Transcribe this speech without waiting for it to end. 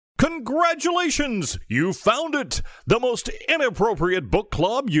Congratulations! You found it! The most inappropriate book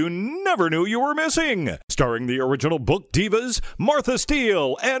club you never knew you were missing. Starring the original book divas Martha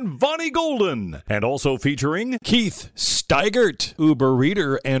Steele and Vonnie Golden. And also featuring Keith Steigert, Uber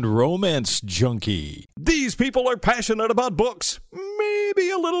reader and romance junkie. These people are passionate about books.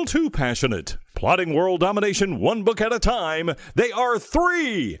 Maybe a little too passionate. Plotting world domination one book at a time, they are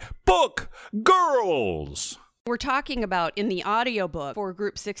 3 Book Girls. We're talking about in the audiobook for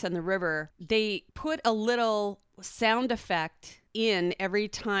Group 6 on the River, they put a little sound effect in every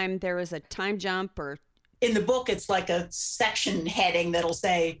time there was a time jump or... In the book, it's like a section heading that'll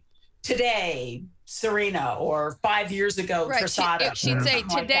say, today, Serena, or 5 years ago, right. Trissada. She'd say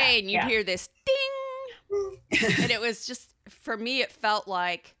today, like and you'd hear this ding. And it was just, for me, it felt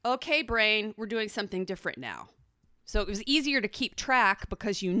like, okay, brain, we're doing something different now. So it was easier to keep track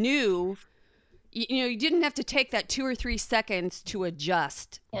because you knew... You didn't have to take that 2 or 3 seconds to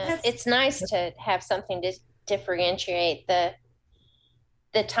adjust. Yeah, it's nice to have something to differentiate the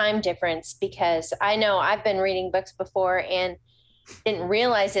time difference, because I know I've been reading books before and didn't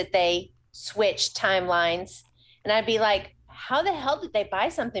realize that they switched timelines. And I'd be like, how the hell did they buy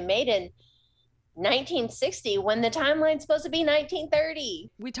something made in 1960 when the timeline's supposed to be 1930?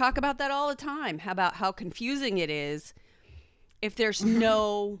 We talk about that all the time, about how confusing it is if there's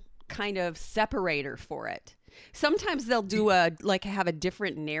no... kind of separator for it. Sometimes they'll do have a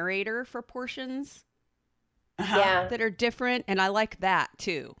different narrator for portions that are different, and I like that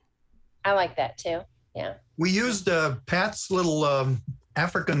too. I like that too. Yeah. We used Pat's little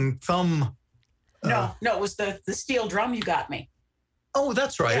African thumb. No, it was the steel drum you got me. Oh,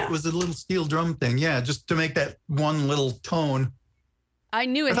 that's right. Yeah. It was a little steel drum thing. Yeah, just to make that one little tone. I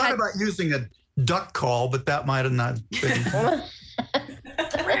knew it I thought about using a duck call, but that might have not been.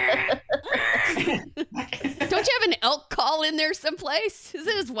 Don't you have an elk call in there someplace? This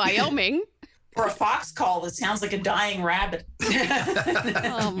is Wyoming. Or a fox call that sounds like a dying rabbit.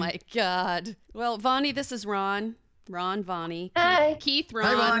 Oh my God. Well, Vonnie, this is Ron. Ron, Vonnie. Hi. Keith, Ron.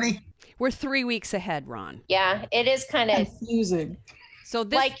 Hi, Vonnie. We're 3 weeks ahead, Ron. Yeah, it is kind of confusing. So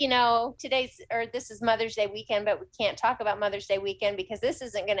this, this is Mother's Day weekend, but we can't talk about Mother's Day weekend because this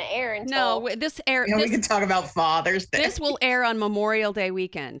isn't going to air until... No, we can talk about Father's Day. This will air on Memorial Day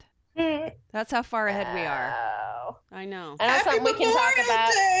weekend. That's how far ahead we are. Oh. I know. I know something we can talk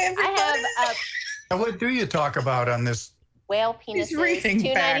about. I have What do you talk about on this? whale penises. He's reading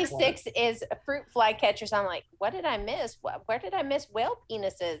 296 is a fruit fly catchers. I'm like, what did I miss? Where did I miss whale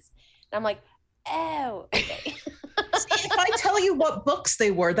penises? And I'm like, oh, okay. See, if I tell you what books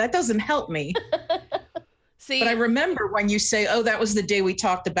they were, that doesn't help me. See, but I remember when you say, oh, that was the day we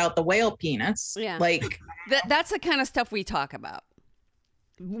talked about the whale penis. Yeah. Like, that's the kind of stuff we talk about.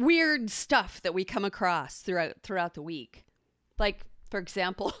 Weird stuff that we come across throughout the week. Like, for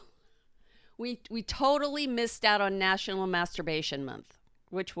example, we totally missed out on National Masturbation Month,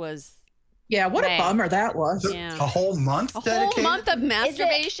 which was yeah, what May. a bummer that was. Yeah. A whole month dedicated? whole month of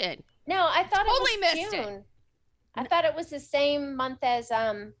masturbation. No, I thought Totally it was missed June. it. I thought it was the same month as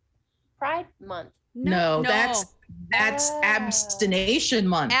Pride Month. No, that's abstination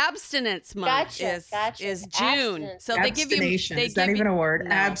month. Abstinence month is June. Abstinence. So they give you Abstination. It's not even a word.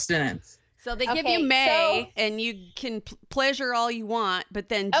 No. Abstinence. So they give Okay, you May, so- and you can pleasure all you want, but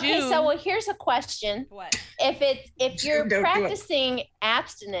then Okay, June. so here's a question. What? If you're Don't do it. practicing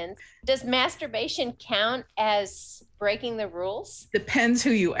abstinence, does masturbation count as breaking the rules? Depends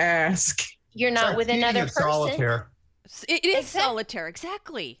who you ask. You're not Like with cheating another at person. Solitaire. It is Exact- solitaire,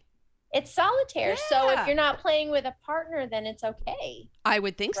 exactly. It's solitaire. So Yeah. if you're not playing with a partner, then it's okay. I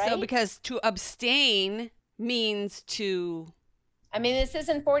would think so, Right? because to abstain means to. I mean, this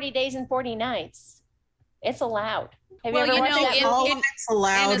isn't 40 days and 40 nights. It's allowed. Have Well, you ever you watched know, that in- movie? It's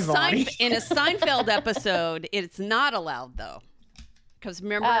allowed, Vonnie. In a Seinfeld episode, it's not allowed though, because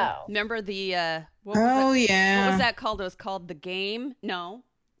remember the what was Oh, it? yeah. What was that called? It was called The Game. No,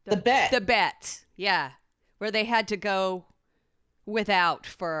 The Bet. The Bet. Yeah, where they had to go without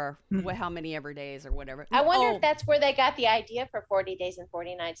for how many ever days or whatever. I wonder Oh, if that's where they got the idea for 40 Days and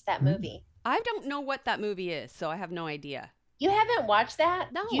 40 Nights, that movie. I don't know what that movie is, so I have no idea. You haven't watched that?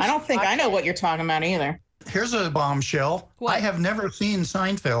 No. You I don't should think watch I know it. what you're talking about either. Here's a bombshell. What? I have never seen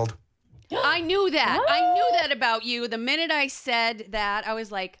Seinfeld. I knew that. What? I knew that about you. The minute I said that, I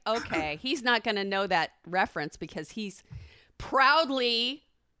was like, okay, he's not going to know that reference because he's proudly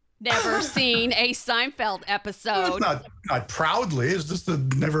never seen a Seinfeld episode. It's not proudly. It's just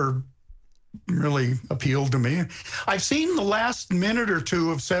that never really appealed to me. I've seen the last minute or two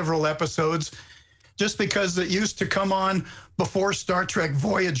of several episodes just because it used to come on before Star Trek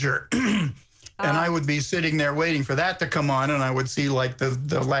Voyager. And I would be sitting there waiting for that to come on, and I would see like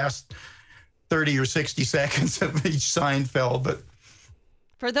the last 30 or 60 seconds of each Seinfeld. But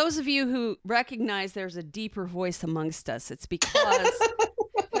for those of you who recognize there's a deeper voice amongst us, it's because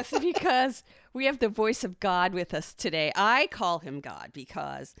we have the voice of God with us today. I call him God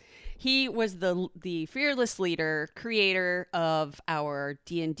because he was the fearless leader, creator of our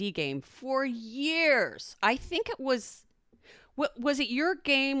D&D game for years. I think it was it your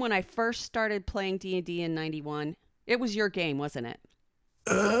game when I first started playing D&D in 91? It was your game, wasn't it?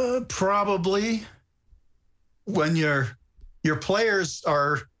 Probably. When your players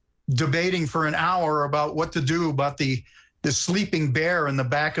are debating for an hour about what to do about the sleeping bear in the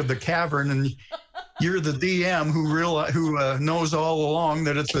back of the cavern, and you're the DM who knows all along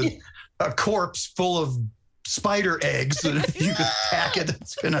that it's a corpse full of spider eggs, and if you attack it,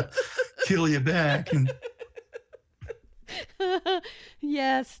 it's gonna kill you back. And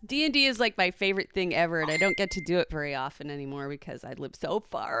yes, D&D is like my favorite thing ever, and I don't get to do it very often anymore because I live so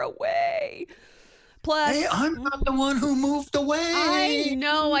far away. Plus, hey, I'm not the one who moved away. I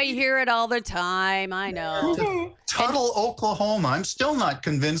know, I hear it all the time. I know. Tuttle, Oklahoma. I'm still not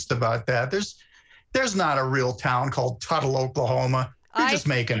convinced about that. There's not a real town called Tuttle, Oklahoma. You're just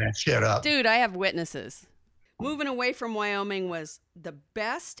making that shit up. Dude, I have witnesses. Moving away from Wyoming was the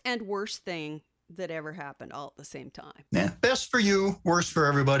best and worst thing that ever happened all at the same time. Yeah, best for you, worst for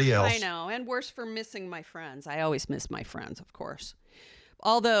everybody else. I know, and worse for missing my friends. I always miss my friends, of course.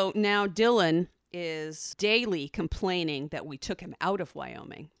 Although now Dylan is daily complaining that we took him out of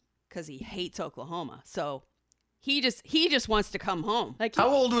Wyoming because he hates Oklahoma. So he just wants to come home. Like, how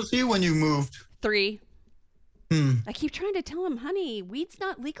old was he when you moved? 3. I keep trying to tell him, honey, weed's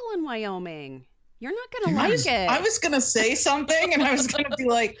not legal in Wyoming. You're not going to like it. I was going to say something, and I was going to be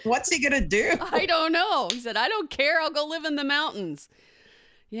like, what's he going to do? I don't know. He said, I don't care. I'll go live in the mountains.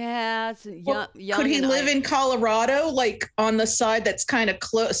 Yeah. It's young. Could he live in Colorado, like on the side that's kind of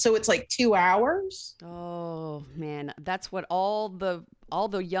close? So it's like 2 hours? Oh, man. That's what all the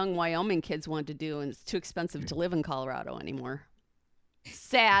young Wyoming kids want to do, and it's too expensive to live in Colorado anymore.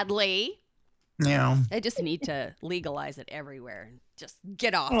 Sadly. Yeah. They just need to legalize it everywhere and just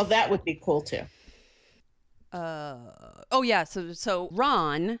get off. Oh, that would be cool too. So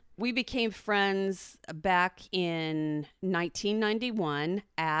Ron, we became friends back in 1991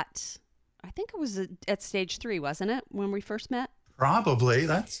 at, I think it was at stage 3, wasn't it, when we first met? Probably.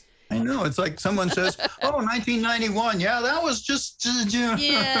 I know. It's like someone says, oh, 1991. Yeah, that was just 30 years ago.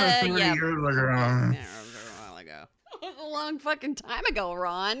 Yeah, it was a while ago. It was a long fucking time ago,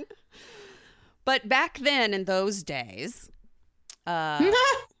 Ron. But back then, in those days, Ron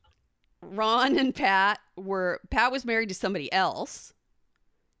and Pat was married to somebody else,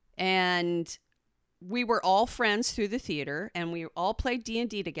 and we were all friends through the theater, and we all played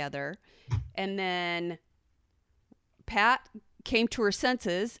D&D together. And then Pat came to her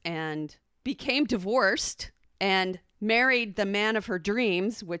senses and became divorced and married the man of her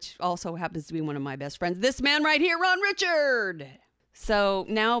dreams, which also happens to be one of my best friends. This man right here, Ron Richard. So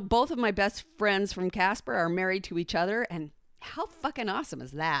now both of my best friends from Casper are married to each other, and how fucking awesome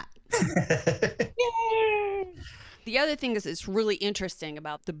is that? The other thing is, it's really interesting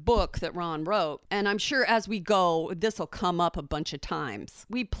about the book that Ron wrote, and I'm sure as we go, this will come up a bunch of times.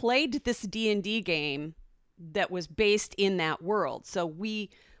 We played this D&D game that was based in that world. So we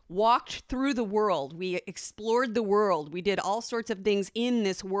walked through the world. We explored the world. We did all sorts of things in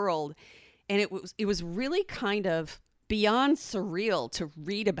this world, and it was really kind of beyond surreal to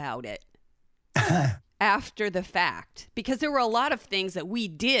read about it after the fact, because there were a lot of things that we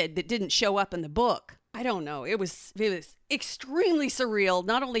did that didn't show up in the book. I don't know. It was extremely surreal.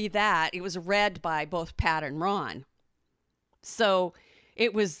 Not only that, it was read by both Pat and Ron. So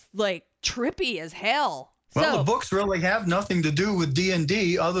it was like trippy as hell. Well, the books really have nothing to do with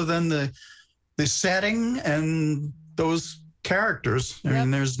D&D other than the setting and those characters. I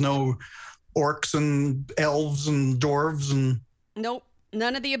mean, there's no orcs and elves and dwarves and nope,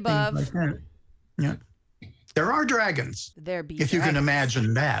 none of the above. Like that. Yeah, there are dragons. There be if dragons. You can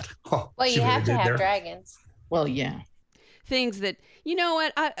imagine that. Oh, well, you have to have dragons. Well, yeah. Things that, you know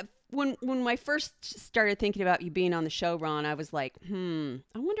what? When I first started thinking about you being on the show, Ron, I was like, I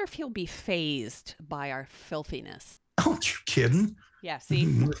wonder if he'll be fazed by our filthiness. Oh, you kidding? Yeah, see?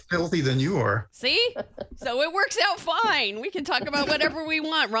 More filthy than you are. See? So it works out fine. We can talk about whatever we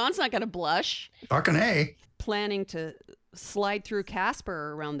want. Ron's not going to blush. Fucking A. Planning to slide through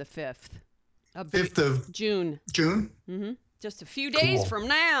Casper around the 5th. 5th of June. June? Mm-hmm. Just a few days from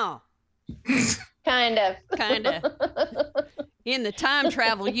now. Kind of. In the time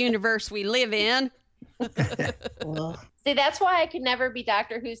travel universe we live in. Well, See, that's why I could never be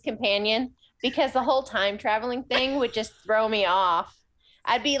Doctor Who's companion, because the whole time traveling thing would just throw me off.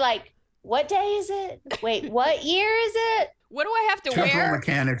 I'd be like, what day is it? Wait, what year is it? What do I have to Temporal wear?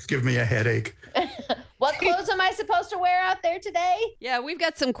 mechanics give me a headache. What clothes am I supposed to wear out there today? Yeah, we've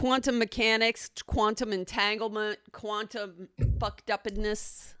got some quantum mechanics, quantum entanglement, quantum fucked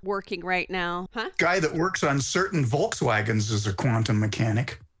upness working right now. Huh? Guy that works on certain Volkswagens is a quantum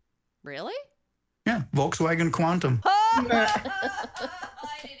mechanic. Really? Yeah, Volkswagen Quantum. I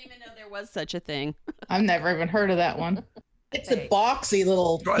didn't even know there was such a thing. I've never even heard of that one. It's a Hey. boxy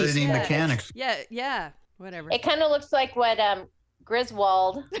little That's why they need Yeah. mechanics. Yeah, whatever. It kind of looks like what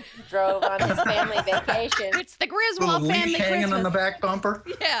Griswold drove on his family vacation. It's the Little Griswold leash family hanging Christmas. on the back bumper.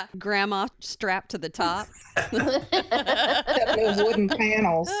 Yeah, grandma strapped to the top. those wooden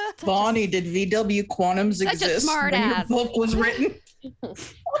panels. Bonnie, did VW Quantums Such a exist smart when your ass. book was written?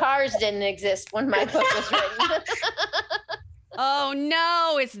 Cars didn't exist when my book was written. Oh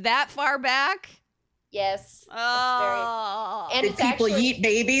no, it's that far back? Yes. Oh. And Did it's people actually, eat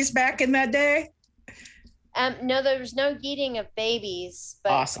babies back in that day? no, there was no yeeting of babies,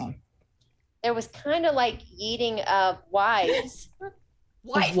 but Awesome. there was kind of like yeeting of wives.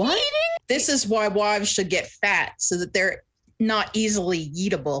 Wife What? eating? This is why wives should get fat so that they're not easily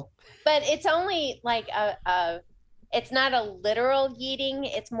eatable. But it's only like it's not a literal yeeting.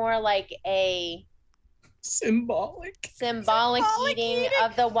 It's more like a Symbolic. symbolic Symbolic eating eating.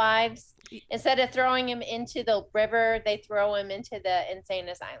 of the wives. Instead of throwing him into the river, they throw him into the insane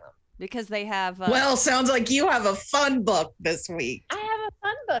asylum. Because they have Well, sounds like you have a fun book this week. I have a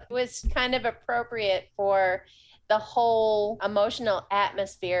fun book. It was kind of appropriate for the whole emotional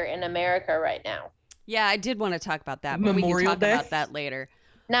atmosphere in America right now. yeah, I did want to talk about that, but we Memorial can talk Day? about that later.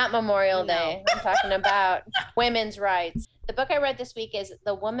 Not Memorial No. Day. I'm talking about women's rights. The book I read this week is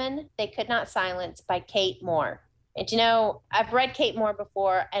The Woman They Could Not Silence by Kate Moore. And you know, I've read Kate Moore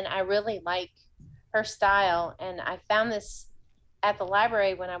before and I really like her style. And I found this at the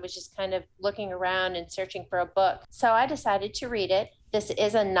library when I was just kind of looking around and searching for a book. So I decided to read it. This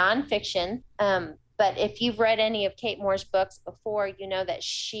is a nonfiction. But if you've read any of Kate Moore's books before, you know that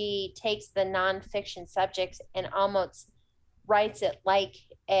she takes the nonfiction subjects and almost writes it like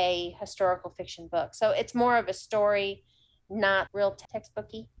a historical fiction book. So it's more of a story, not real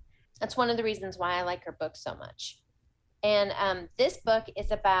textbooky. That's one of the reasons why I like her book so much. And this book is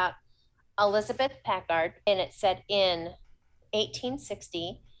about Elizabeth Packard, and it's set in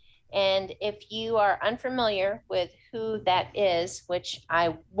 1860. And if you are unfamiliar with who that is, which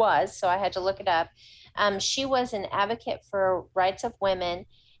I was, so I had to look it up, she was an advocate for rights of women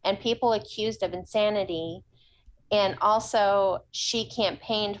and people accused of insanity. And also, she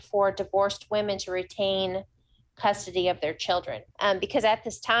campaigned for divorced women to retain custody of their children. Because at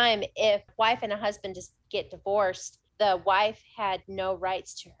this time, if wife and a husband just get divorced, the wife had no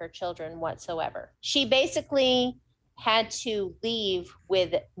rights to her children whatsoever. She basically had to leave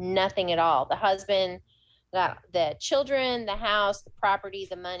with nothing at all. The husband got the children, the house, the property,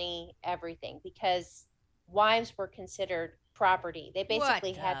 the money, everything, because wives were considered property. They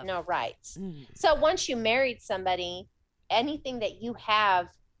basically What had the no rights. Mm. So once you married somebody, anything that you have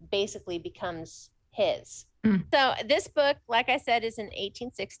basically becomes his. Mm. So this book, like I said, is in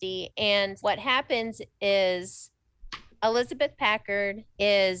 1860. And what happens is Elizabeth Packard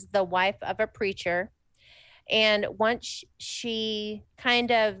is the wife of a preacher. And once she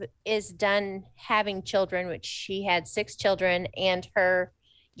kind of is done having children, which she had 6 children, and her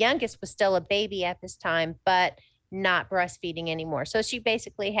youngest was still a baby at this time, but not breastfeeding anymore. So she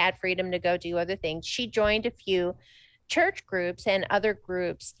basically had freedom to go do other things. She joined a few church groups and other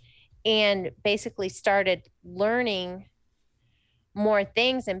groups and basically started learning more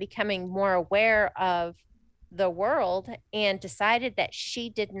things and becoming more aware of the world, and decided that she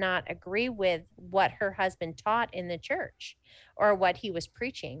did not agree with what her husband taught in the church or what he was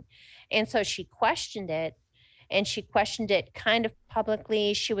preaching. And so she questioned it, and she questioned it kind of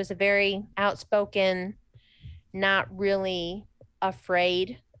publicly. She was a very outspoken, not really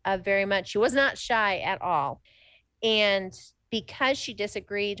afraid of very much. She was not shy at all. And because she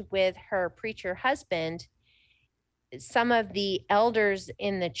disagreed with her preacher husband, some of the elders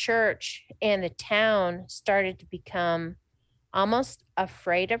in the church and the town started to become almost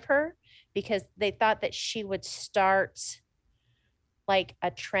afraid of her, because they thought that she would start like a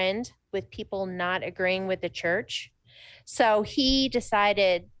trend with people not agreeing with the church. So he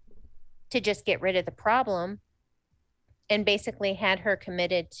decided to just get rid of the problem and basically had her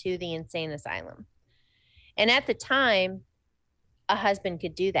committed to the insane asylum. And at the time, a husband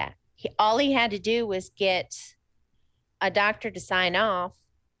could do that. All he had to do was get a doctor to sign off,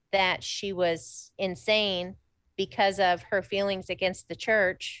 that she was insane because of her feelings against the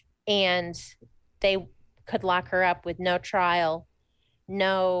church, and they could lock her up with no trial,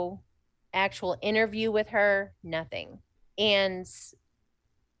 no actual interview with her, nothing. And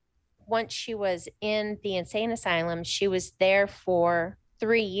once she was in the insane asylum, she was there for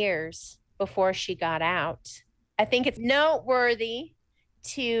 3 years before she got out. I think it's noteworthy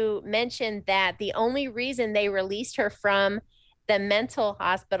to mention that the only reason they released her from the mental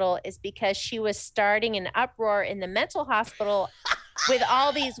hospital is because she was starting an uproar in the mental hospital with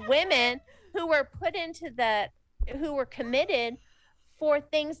all these women who were who were committed for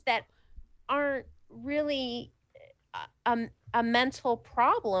things that aren't really a mental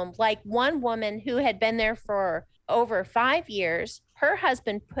problem. Like one woman who had been there for over 5 years, her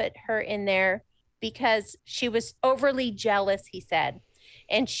husband put her in there because she was overly jealous, he said.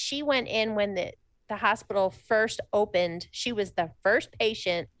 And she went in when the hospital first opened. She was the first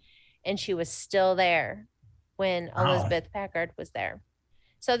patient, and she was still there when Elizabeth Packard was there.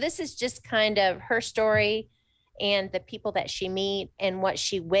 So this is just kind of her story and the people that she met and what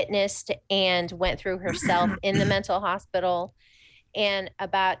she witnessed and went through herself in the mental hospital, and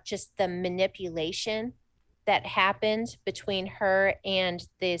about just the manipulation that happened between her and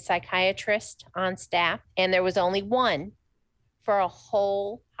the psychiatrist on staff. And there was only one for a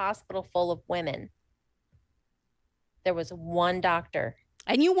whole hospital full of women. There was one doctor.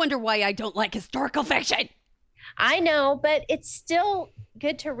 And you wonder why I don't like historical fiction. I know, but it's still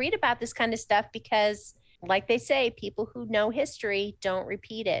good to read about this kind of stuff because, like they say, people who know history don't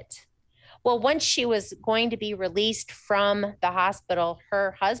repeat it. Well, once she was going to be released from the hospital,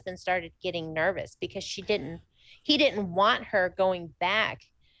 her husband started getting nervous because he didn't want her going back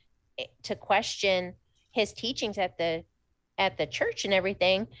to question his teachings at the church and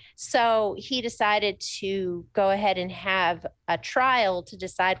everything. So he decided to go ahead and have a trial to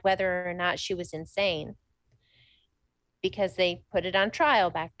decide whether or not she was insane, because they put it on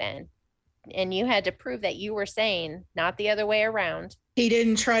trial back then. And you had to prove that you were sane, not the other way around. He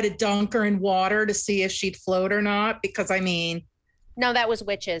didn't try to dunk her in water to see if she'd float or not, because no, that was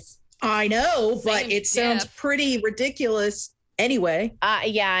witches. I know, but Same it sounds diff. pretty ridiculous anyway.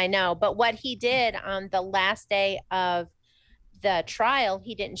 Yeah, I know. But what he did on the last day of the trial,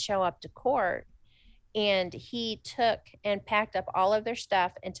 he didn't show up to court, and he took and packed up all of their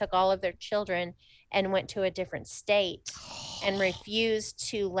stuff and took all of their children and went to a different state and refused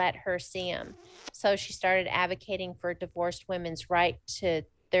to let her see him. So she started advocating for divorced women's right to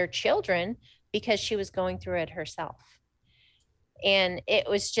their children because she was going through it herself. And it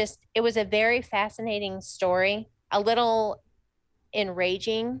was a very fascinating story, a little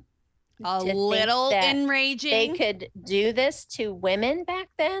enraging. A to think little that enraging. They could do this to women back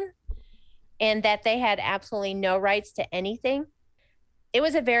then, and that they had absolutely no rights to anything. It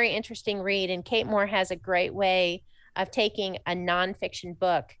was a very interesting read, and Kate Moore has a great way of taking a nonfiction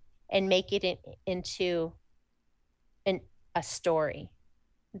book and make it into a story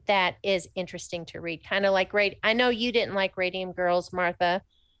that is interesting to read. Kind of like I know you didn't like Radium Girls, Martha,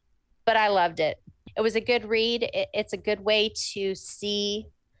 but I loved it. It was a good read. It's a good way to see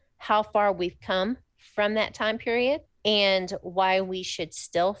how far we've come from that time period and why we should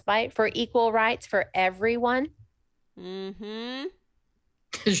still fight for equal rights for everyone. Mm-hmm.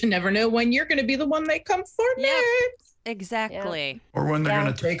 Because you never know when you're going to be the one they come for next. Exactly. Or when they're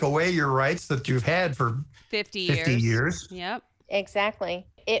going to take away your rights that you've had for 50 years. Yep. Exactly.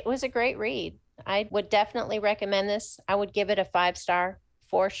 It was a great read. I would definitely recommend this. I would give it a 5-star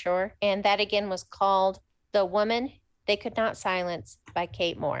for sure. And that again was called The Woman They Could Not Silence by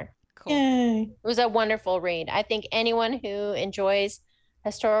Kate Moore. Cool. Yay. It was a wonderful read. I think anyone who enjoys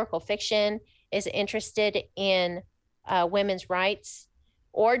historical fiction, is interested in women's rights,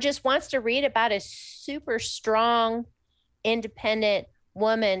 or just wants to read about a super strong, independent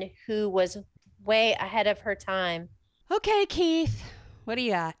woman who was way ahead of her time. Okay, Keith, what do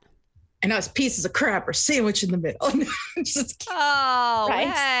you got? And us pieces of crap are sandwiched in the middle. Just Oh, Right.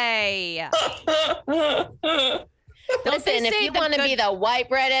 hey. Listen, if you want to be the white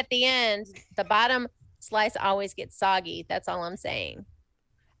bread at the end, the bottom slice always gets soggy. That's all I'm saying.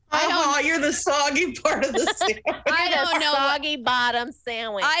 you're the soggy part of the sandwich. I don't know what, Soggy bottom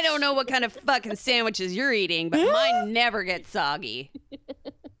sandwich. I don't know what kind of fucking sandwiches you're eating, but mine never get soggy.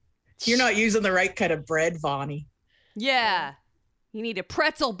 You're not using the right kind of bread, Vonnie. Yeah. You need a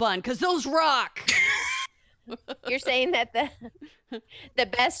pretzel bun because those rock. You're saying that the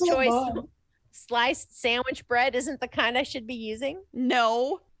best choice sliced sandwich bread isn't the kind I should be using?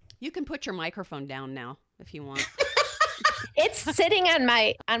 No. You can put your microphone down now if you want. It's sitting on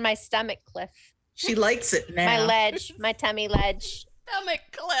my stomach cliff. She likes it now. My ledge, my tummy ledge. Stomach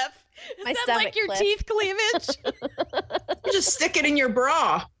cliff. Is My that stomach like your cliff. teeth cleavage? You just stick it in your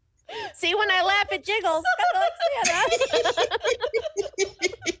bra. See, when I laugh, it jiggles. Kind of like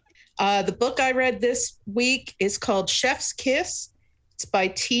Santa. The book I read this week is called Chef's Kiss. It's by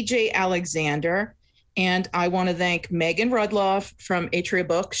TJ Alexander. And I want to thank Megan Rudloff from Atria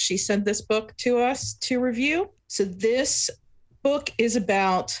Books. She sent this book to us to review. So this book is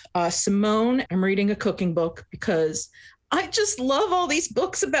about Simone. I'm reading a cooking book because I just love all these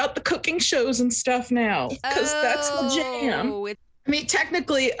books about the cooking shows and stuff now, because that's the jam. Oh, I mean,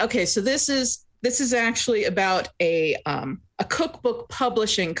 technically, okay, so this is actually about a cookbook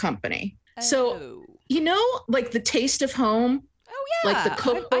publishing company. So, you know, like the Taste of Home, oh yeah, like the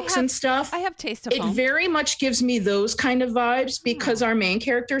cookbooks and stuff. I have Taste of It Home. very much gives me those kind of vibes because our main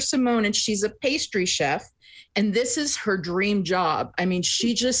character is Simone, and she's a pastry chef, and this is her dream job. I mean,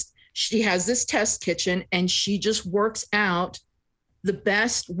 she has this test kitchen, and she just works out the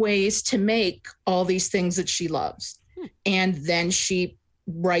best ways to make all these things that she loves. And then she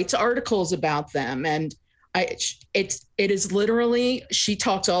writes articles about them. And it is literally, she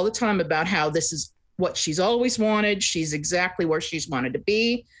talks all the time about how this is what she's always wanted. She's exactly where she's wanted to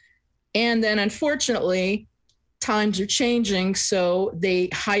be. And then unfortunately, times are changing. So they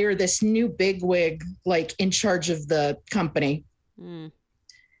hire this new bigwig, like in charge of the company.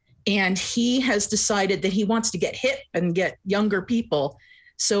 And he has decided that he wants to get hip and get younger people.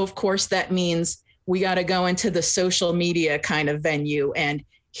 So of course that means we got to go into the social media kind of venue, and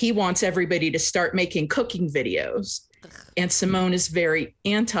he wants everybody to start making cooking videos. And Simone is very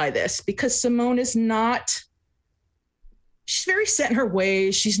anti this because Simone is she's very set in her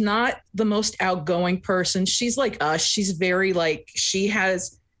ways. She's not the most outgoing person. She's like us. She's very she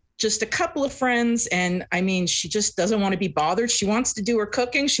has just a couple of friends. And I mean, she just doesn't want to be bothered. She wants to do her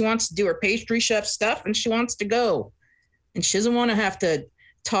cooking. She wants to do her pastry chef stuff, and she wants to go. And she doesn't want to have to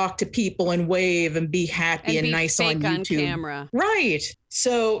talk to people and wave and be happy and be nice fake on on YouTube. camera. Right.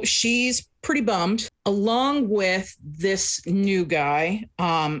 So she's pretty bummed, along with this new guy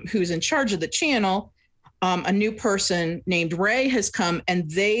who's in charge of the channel. A new person named Ray has come, and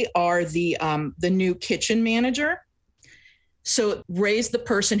they are the new kitchen manager. So Ray's the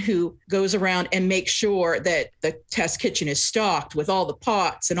person who goes around and makes sure that the test kitchen is stocked with all the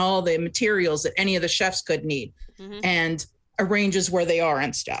pots and all the materials that any of the chefs could need, and arranges where they are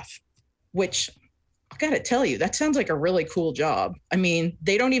and stuff, which I got to tell you, that sounds like a really cool job. I mean,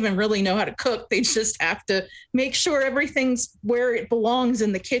 they don't even really know how to cook. They just have to make sure everything's where it belongs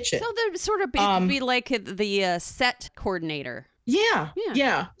in the kitchen. So they'd sort of be like the set coordinator. Yeah.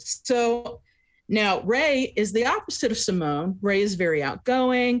 So now Ray is the opposite of Simone. Ray is very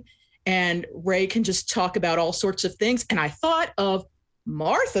outgoing, and Ray can just talk about all sorts of things. And I thought of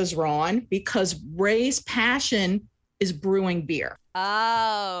Martha's Ron because Ray's passion is brewing beer.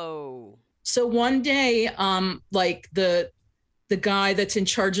 Oh. So one day, like the guy that's in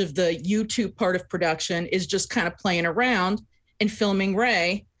charge of the YouTube part of production is just kind of playing around and filming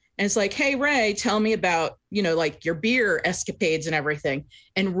Ray. And it's like, hey, Ray, tell me about, like your beer escapades and everything.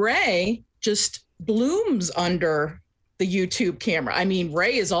 And Ray just blooms under the YouTube camera. I mean,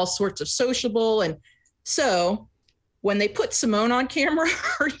 Ray is all sorts of sociable. And so when they put Simone on camera,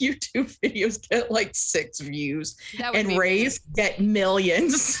 her YouTube videos get like 6 views, and Ray's get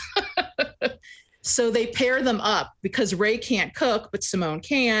millions. So they pair them up because Ray can't cook, but Simone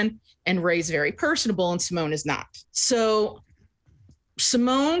can, and Ray's very personable and Simone is not. So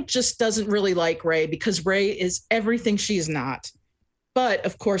Simone just doesn't really like Ray because Ray is everything she is not. But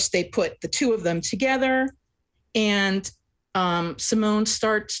of course, they put the two of them together, and Simone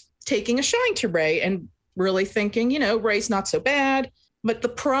starts taking a shine to Ray and really thinking, Ray's not so bad. But the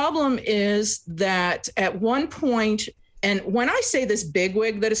problem is that at one point, and when I say this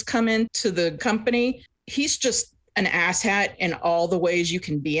bigwig that has come into the company, he's just an asshat in all the ways you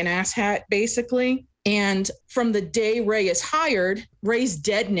can be an asshat, basically. And from the day Ray is hired, Ray's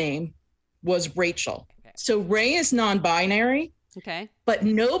dead name was Rachel. Okay. So Ray is non-binary. Okay. But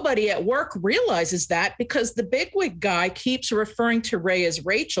nobody at work realizes that because the bigwig guy keeps referring to Ray as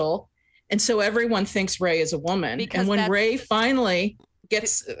Rachel. And so everyone thinks Ray is a woman. Because and when Ray finally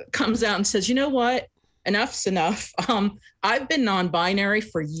comes out and says, you know what, enough's enough. I've been non-binary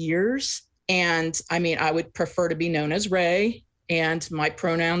for years. And I mean, I would prefer to be known as Ray. And my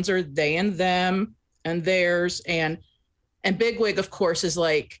pronouns are they and them and theirs. And bigwig, of course, is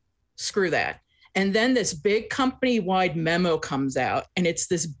like, screw that. And then this big company-wide memo comes out. And it's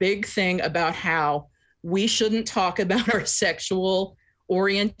this big thing about how we shouldn't talk about our sexual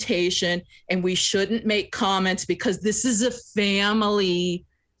orientation, and we shouldn't make comments because this is a family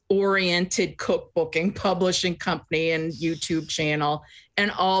oriented cookbooking publishing company and YouTube channel and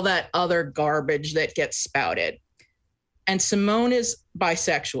all that other garbage that gets spouted. And Simone is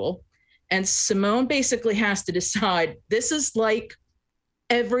bisexual. And Simone basically has to decide, this is like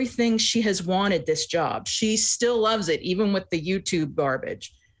everything she has wanted this job. She still loves it, even with the YouTube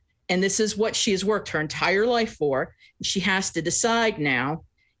garbage. And this is what she has worked her entire life for. She has to decide now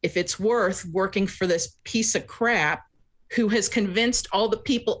if it's worth working for this piece of crap who has convinced all the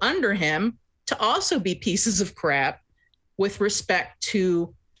people under him to also be pieces of crap with respect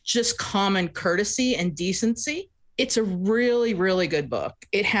to just common courtesy and decency. It's a really, really good book.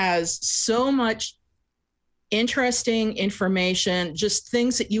 It has so much interesting information, just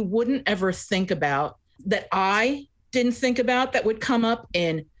things that you wouldn't ever think about, that I didn't think about, that would come up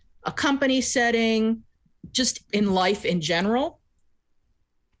in a company setting, just in life in general.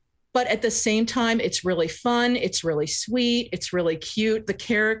 But at the same time, it's really fun. It's really sweet. It's really cute. The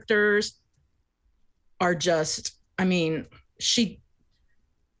characters are just, I mean,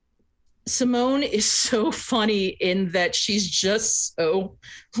 Simone is so funny in that she's just so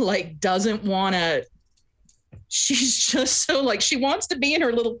like, doesn't want to, she's just so like, she wants to be in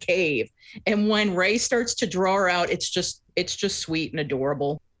her little cave. And when Ray starts to draw her out, it's just sweet and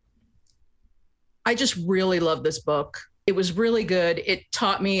adorable. I just really love this book. It was really good. It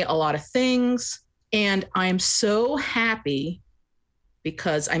taught me a lot of things. And I'm so happy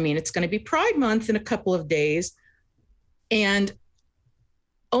because, I mean, it's going to be Pride Month in a couple of days. And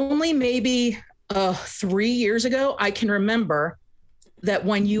only maybe 3 years ago, I can remember that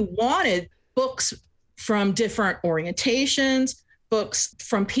when you wanted books from different orientations, books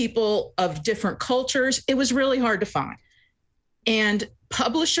from people of different cultures, it was really hard to find. And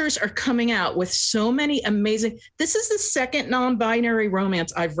publishers are coming out with so many amazing, this is the second non-binary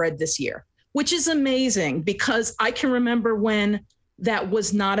romance I've read this year, which is amazing because I can remember when that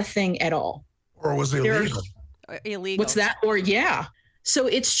was not a thing at all. Or was it illegal? Illegal. What's that? Or yeah. So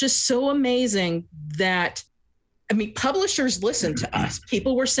it's just so amazing that, I mean, publishers listen to us.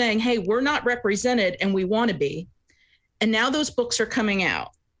 People were saying, hey, we're not represented and we want to be. And now those books are coming out.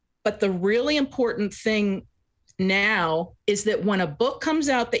 But the really important thing now is that when a book comes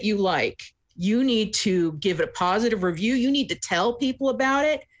out that you like, you need to give it a positive review. You need to tell people about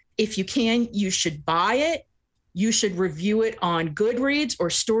it. If you can, you should buy it. You should review it on Goodreads or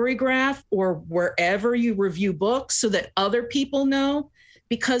Storygraph or wherever you review books so that other people know,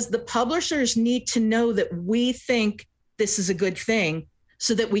 because the publishers need to know that we think this is a good thing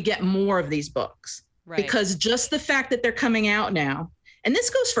so that we get more of these books. Right. Because just the fact that they're coming out now, and this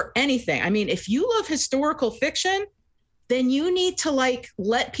goes for anything. I mean, if you love historical fiction, then you need to like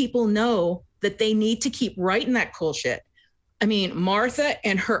let people know that they need to keep writing that cool shit. I mean, Martha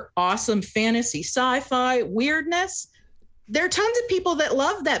and her awesome fantasy sci-fi weirdness, there are tons of people that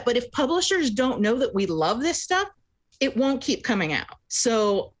love that. But if publishers don't know that we love this stuff, it won't keep coming out.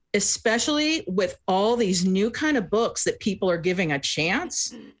 So especially with all these new kind of books that people are giving a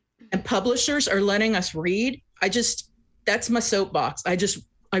chance and publishers are letting us read, that's my soapbox.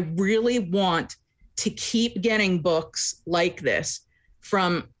 I really want to keep getting books like this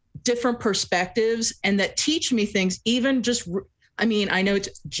from different perspectives and that teach me things, even just, I mean, I know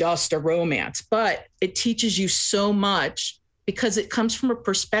it's just a romance, but it teaches you so much because it comes from a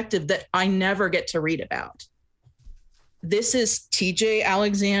perspective that I never get to read about. This is TJ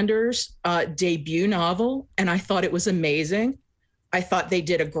Alexander's debut novel, and I thought it was amazing. I thought they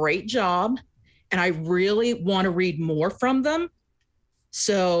did a great job, and I really want to read more from them.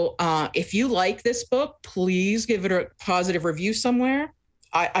 So if you like this book, please give it a positive review somewhere.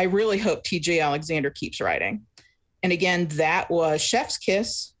 I really hope TJ Alexander keeps writing. And again, that was Chef's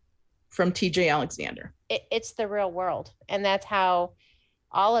Kiss from TJ Alexander. It's the real world. And that's how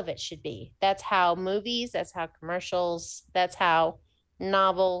all of it should be. That's how movies, that's how commercials, that's how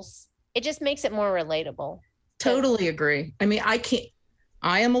novels, it just makes it more relatable. Totally agree. I mean,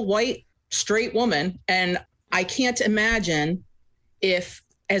 I am a white straight woman, and I can't imagine if,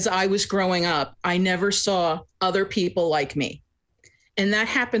 as I was growing up, I never saw other people like me. And that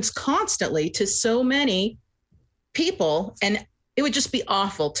happens constantly to so many people. And it would just be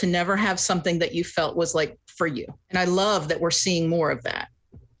awful to never have something that you felt was like for you. And I love that we're seeing more of that.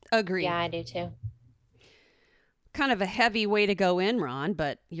 Agreed. Yeah, I do too. Kind of a heavy way to go in, Ron,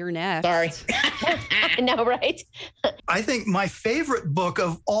 but you're next. Sorry. I know, right? I think my favorite book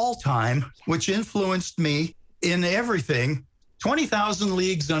of all time, which influenced me in everything, 20,000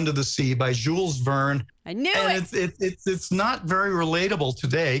 Leagues Under the Sea by Jules Verne. I knew and it. It's not very relatable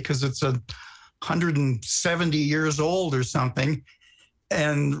today because it's 170 years old or something,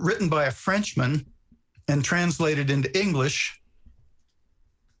 and written by a Frenchman and translated into English.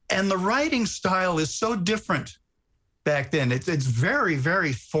 And the writing style is so different back then. It's very,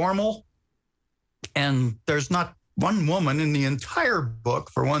 very formal. And there's not one woman in the entire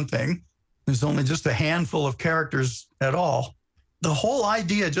book, for one thing. There's only just a handful of characters at all. The whole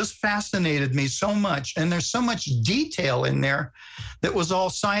idea just fascinated me so much. And there's so much detail in there that was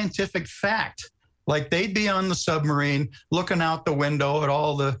all scientific fact. Like they'd be on the submarine looking out the window at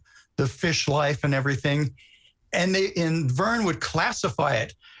all the fish life and everything. And Verne would classify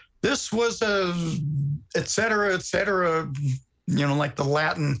it. This was a et cetera, like the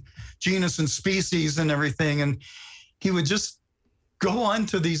Latin genus and species and everything. And he would just go on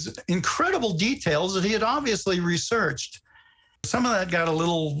to these incredible details that he had obviously researched. Some of that got a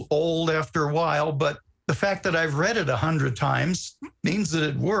little old after a while, but the fact that I've read it 100 times means that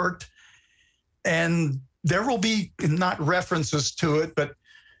it worked. And there will be not references to it, but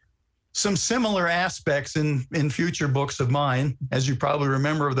some similar aspects in future books of mine, as you probably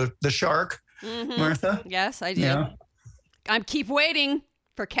remember, the shark, Martha. Yes, I do. Yeah. I keep waiting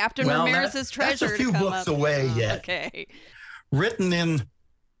for Captain Ramirez's treasure that's a few to come books up. away yet. Okay. Written in,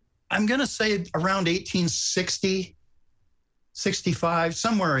 I'm going to say around 1860, 65,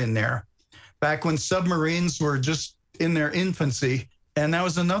 somewhere in there, back when submarines were just in their infancy. And that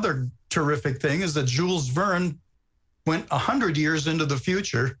was another terrific thing, is that Jules Verne went 100 years into the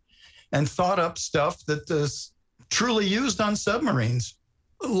future and thought up stuff that is truly used on submarines,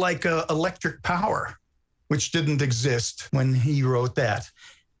 like electric power, which didn't exist when he wrote that.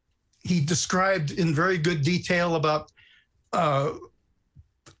 He described in very good detail about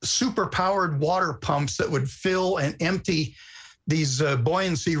super-powered water pumps that would fill and empty these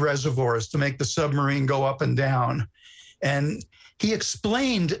buoyancy reservoirs to make the submarine go up and down. And he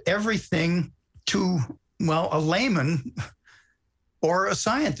explained everything to, well, a layman or a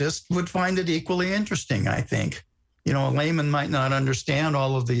scientist would find it equally interesting, I think. You know, a layman might not understand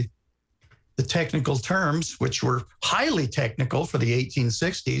all of the technical terms, which were highly technical for the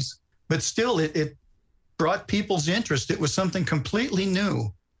 1860s, but still it brought people's interest. It was something completely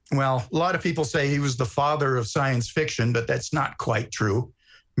new. Well, a lot of people say he was the father of science fiction, but that's not quite true.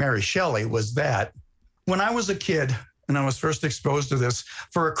 Mary Shelley was that. When I was a kid and I was first exposed to this,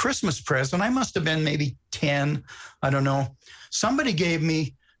 for a Christmas present, I must have been maybe 10, I don't know. Somebody gave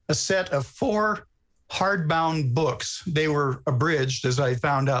me a set of 4 hardbound books. They were abridged, as I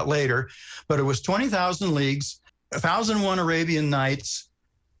found out later, but it was 20,000 Leagues, 1001 Arabian Nights,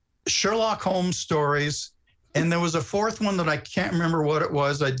 Sherlock Holmes stories, and there was a 4th one that I can't remember what it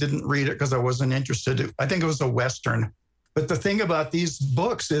was. I didn't read it because I wasn't interested. I think it was a Western. But the thing about these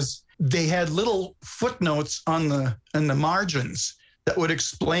books is they had little footnotes in the margins that would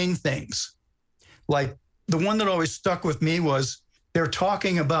explain things. Like the one that always stuck with me was they're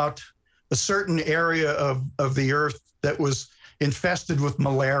talking about a certain area of the earth that was infested with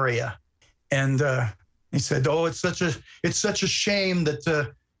malaria. And he said, oh, it's such a shame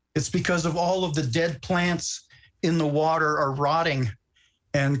that it's because of all of the dead plants in the water are rotting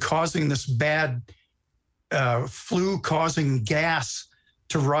and causing this bad flu-causing gas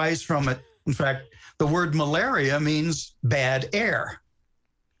to rise from it. In fact, the word malaria means bad air.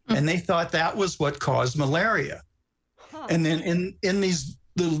 And they thought that was what caused malaria. Huh. And then in these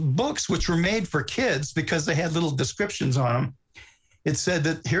little books, which were made for kids because they had little descriptions on them, it said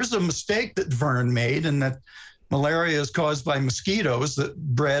that here's a mistake that Verne made, and that malaria is caused by mosquitoes that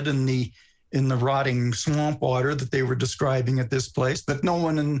bred in the rotting swamp water that they were describing at this place. But no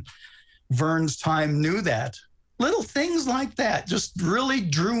one in Verne's time knew that. Little things like that just really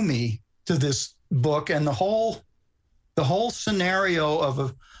drew me to this book, and the whole scenario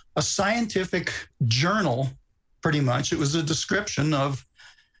of a scientific journal, pretty much. It was a description of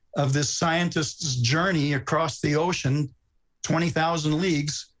this scientist's journey across the ocean, 20,000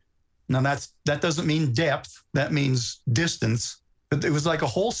 leagues. Now that doesn't mean depth, that means distance. But it was like a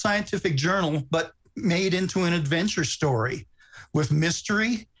whole scientific journal, but made into an adventure story with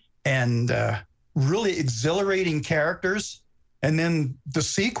mystery and really exhilarating characters. And then the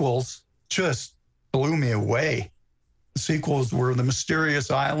sequels just blew me away. The sequels were The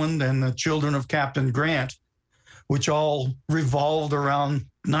Mysterious Island and The Children of Captain Grant, which all revolved around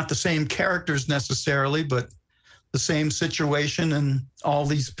not the same characters necessarily, but the same situation, and all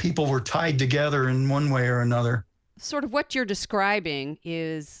these people were tied together in one way or another. Sort of what you're describing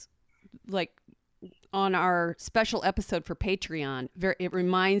is like on our special episode for Patreon. It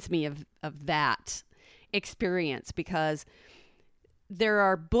reminds me of that experience, because there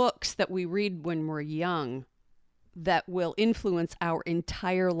are books that we read when we're young that will influence our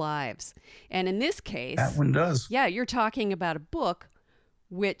entire lives. And in this case, that one does. Yeah, you're talking about a book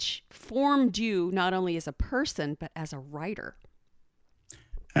which formed you not only as a person, but as a writer.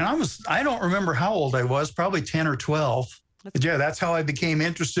 And I don't remember how old I was, probably 10 or 12. But yeah, that's how I became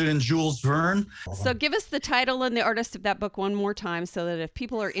interested in Jules Verne. So give us the title and the artist of that book one more time so that if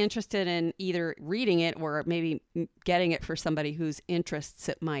people are interested in either reading it or maybe getting it for somebody whose interests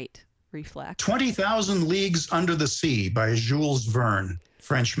it might reflect. 20,000 Leagues Under the Sea by Jules Verne,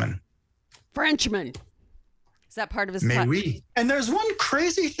 Frenchman. Frenchman. Is that part of his Mais title? oui. And there's one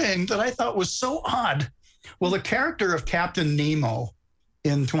crazy thing that I thought was so odd. Well, the character of Captain Nemo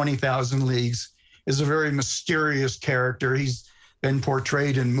in 20,000 Leagues is a very mysterious character. He's been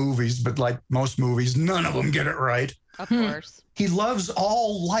portrayed in movies, but like most movies, none of them get it right. Of course. He loves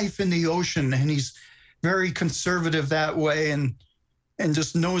all life in the ocean, and he's very conservative that way, and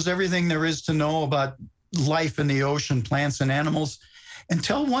just knows everything there is to know about life in the ocean, plants and animals,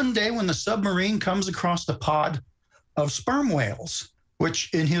 until one day when the submarine comes across a pod of sperm whales,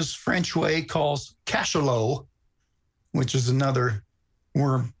 which in his French way calls cachalot, which is another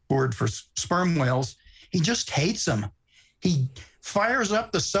word for sperm whales. He just hates them. He fires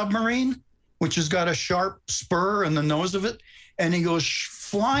up the submarine, which has got a sharp spur in the nose of it, and he goes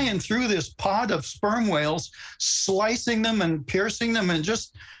flying through this pod of sperm whales, slicing them and piercing them and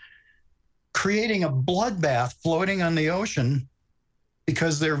just creating a bloodbath floating on the ocean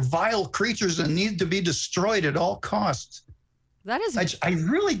because they're vile creatures and need to be destroyed at all costs. That is I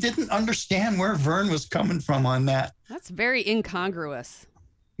really didn't understand where Verne was coming from on that. That's very incongruous.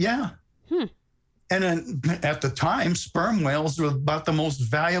 Yeah. And then at the time, sperm whales were about the most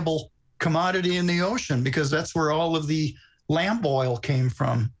valuable commodity in the ocean because that's where all of the lamp oil came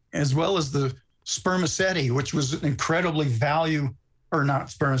from, as well as the spermaceti, which was an incredibly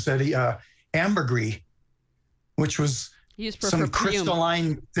ambergris, which was used for some perfume.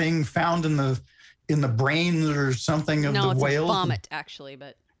 crystalline thing found in the brain or something of the whales. No, it's vomit, actually,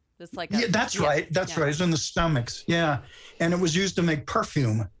 but it's like right. That's right. It's in the stomachs. Yeah. And it was used to make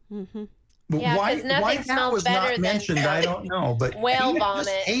perfume. Mm-hmm. Yeah, why nothing that smells was better not than mentioned, I don't know. But whale he vomit.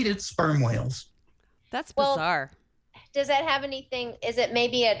 just hated sperm whales. That's Well, bizarre. Does that have anything? Is it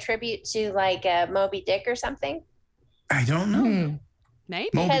maybe a tribute to like Moby Dick or something? I don't know. Maybe.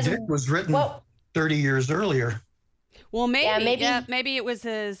 Moby Because- Dick was written 30 years earlier. Well, maybe. Yeah, maybe- Maybe it was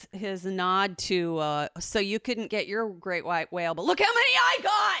his nod to so you couldn't get your great white whale, but look how many I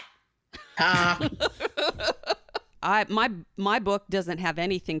got. My book doesn't have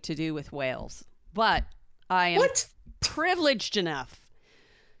anything to do with whales, but I am privileged enough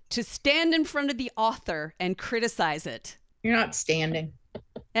to stand in front of the author and criticize it. You're not standing.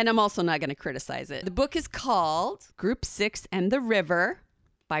 And I'm also not going to criticize it. The book is called Group 6 and the River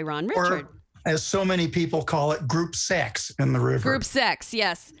by Ron Richard. Or, as so many people call it, group sex in the river. Group sex,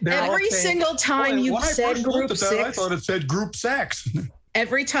 yes. Every single time you've said group 6, I thought it said group sex.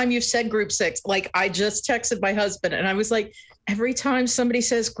 every time you've said group 6, like I just texted my husband and I was like, every time somebody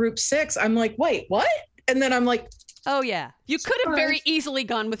says group 6, I'm like, wait, what? And then I'm like, oh yeah. You could have very easily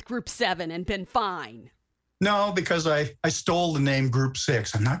gone with group 7 and been fine. No, because I stole the name Group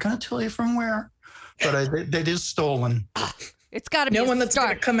 6. I'm not going to tell you from where, but it is stolen. It's got to be no one that's going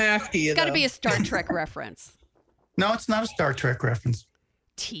to come after you. It's got to be a Star Trek reference. No, it's not a Star Trek reference.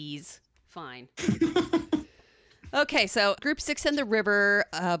 Tease. Fine. Okay, so Group 6 and the River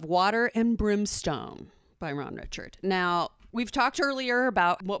of Water and Brimstone by Ron Richard. Now, we've talked earlier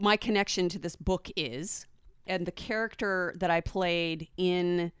about what my connection to this book is and the character that I played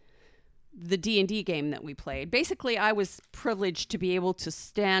in the D&D game that we played. Basically, I was privileged to be able to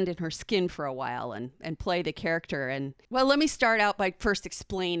stand in her skin for a while and play the character. And well, let me start out by first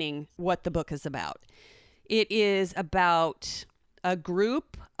explaining what the book is about. It is about a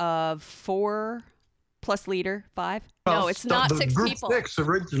group of 4 plus leader 5. Well, no, it's not the 6 Group people. 6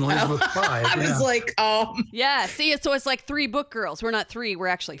 originally was 5. I was like, Yeah, see, so it's like 3 book girls. We're not 3, we're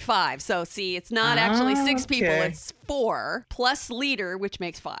actually 5. So see, it's not actually 6 people, okay. it's 4 plus leader, which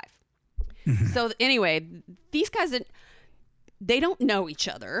makes 5. Mm-hmm. So anyway, these guys, they don't know each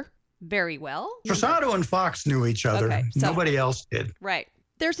other very well. Trasado and Fox knew each other. Okay, so- Nobody else did. Right.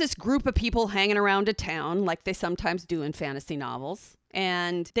 There's this group of people hanging around a town like they sometimes do in fantasy novels.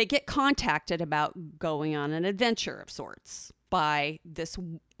 And they get contacted about going on an adventure of sorts by this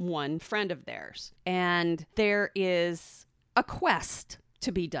one friend of theirs. And there is a quest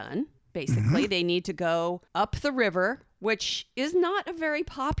to be done. Basically, they need to go up the river, which is not a very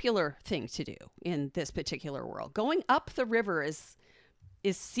popular thing to do in this particular world. Going up the river is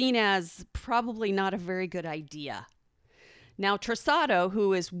seen as probably not a very good idea. Now, Trasado,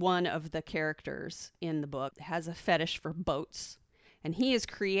 who is one of the characters in the book, has a fetish for boats. And he has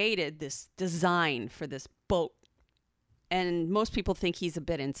created this design for this boat. And most people think he's a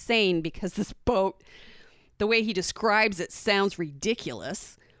bit insane because this boat, the way he describes it sounds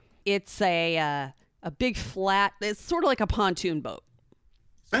ridiculous. It's a big flat. It's sort of like a pontoon boat.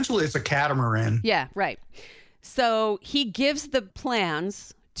 Essentially, it's a catamaran. Yeah, right. So he gives the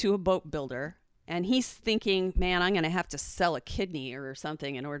plans to a boat builder, and he's thinking, man, I'm going to have to sell a kidney or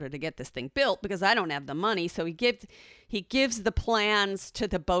something in order to get this thing built because I don't have the money. So he gives the plans to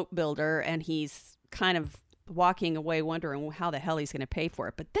the boat builder, and he's kind of walking away wondering how the hell he's going to pay for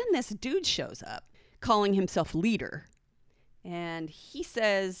it. But then this dude shows up calling himself leader, and he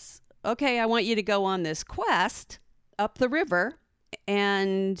says, okay, I want you to go on this quest up the river,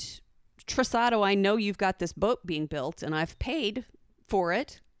 and Trisato, I know you've got this boat being built, and I've paid for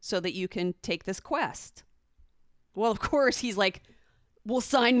it so that you can take this quest. Well, of course, he's like, well,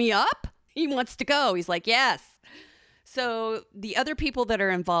 sign me up. He wants to go. He's like, yes. So the other people that are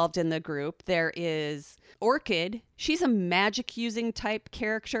involved in the group, there is Orchid. She's a magic using type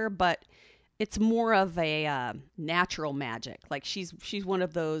character, but it's more of a natural magic. Like she's one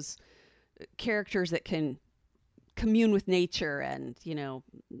of those characters that can commune with nature, and, you know,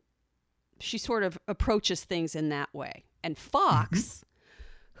 she sort of approaches things in that way. And Fox,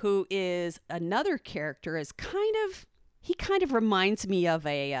 who is another character, is kind of reminds me of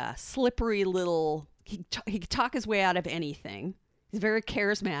a slippery little, he can talk his way out of anything. He's very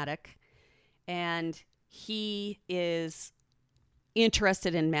charismatic, and he is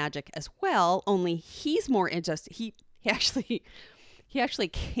interested in magic as well, only he's more interested. He actually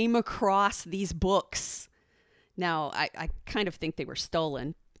came across these books. Now, I kind of think they were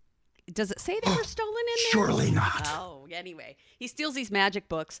stolen. Does it say they were stolen in there? Surely not. Oh, anyway. He steals these magic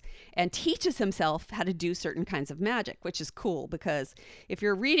books and teaches himself how to do certain kinds of magic, which is cool because if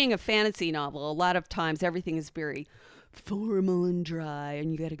you're reading a fantasy novel, a lot of times everything is very formal and dry,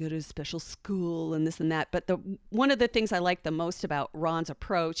 and you got to go to a special school and this and that. But one of the things I like the most about Ron's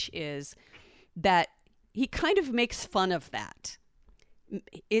approach is that he kind of makes fun of that.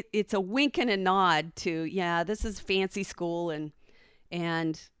 It's a wink and a nod to, yeah, this is fancy school,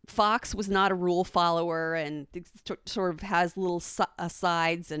 and Fox was not a rule follower, and sort of has little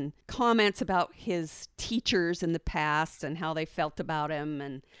asides and comments about his teachers in the past and how they felt about him.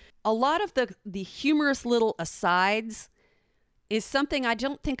 And a lot of the humorous little asides is something I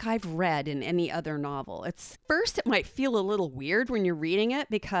don't think I've read in any other novel. First, it might feel a little weird when you're reading it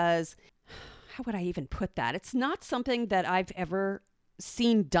because, how would I even put that? It's not something that I've ever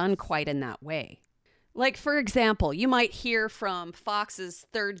seen done quite in that way. Like, for example, you might hear from Fox's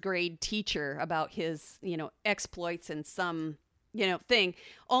third grade teacher about his, exploits in some, thing,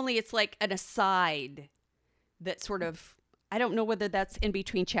 only it's like an aside that sort of, I don't know whether that's in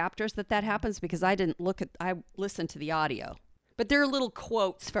between chapters that happens because I listened to the audio. But there are little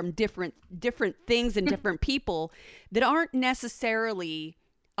quotes from different things and different people that aren't necessarily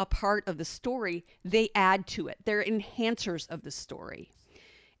a part of the story. They add to it. They're enhancers of the story.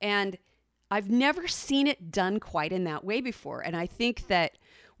 And I've never seen it done quite in that way before. And I think that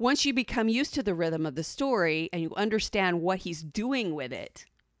once you become used to the rhythm of the story and you understand what he's doing with it,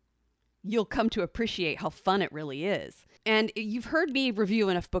 you'll come to appreciate how fun it really is. And you've heard me review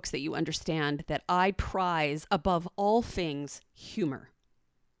enough books that you understand that I prize above all things humor.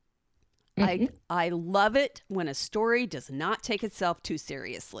 Mm-hmm. I love it when a story does not take itself too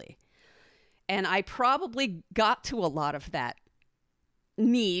seriously. And I probably got to a lot of that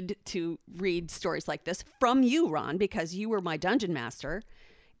need to read stories like this from you, Ron, because you were my dungeon master.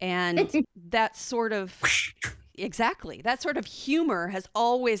 And that sort of humor has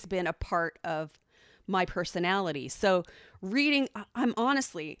always been a part of my personality. So reading,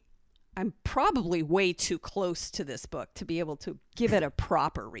 I'm probably way too close to this book to be able to give it a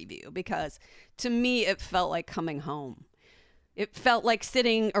proper review, because to me, it felt like coming home. It felt like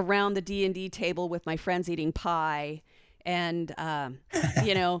sitting around the D&D table with my friends eating pie and,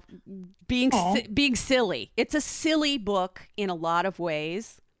 being silly. It's a silly book in a lot of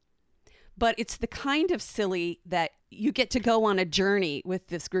ways, but it's the kind of silly that you get to go on a journey with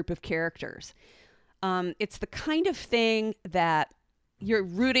this group of characters. It's the kind of thing that you're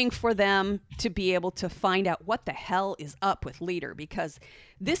rooting for them to be able to find out what the hell is up with Leader, because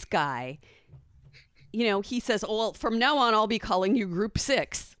this guy, he says, oh, well, from now on, I'll be calling you Group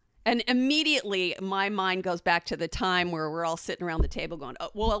 6. And immediately my mind goes back to the time where we're all sitting around the table going, oh,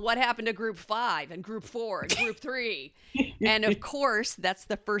 well, what happened to Group 5 and Group 4 and Group 3? And of course, that's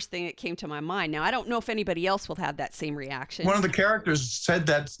the first thing that came to my mind. Now, I don't know if anybody else will have that same reaction. One of the characters said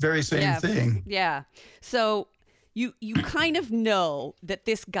that very same thing. Yeah. So you kind of know that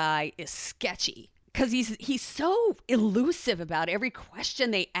this guy is sketchy because he's so elusive about every question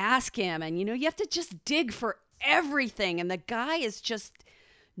they ask him. And, you have to just dig for everything. And the guy is just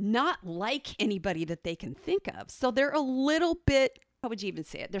not like anybody that they can think of. So they're a little bit how would you even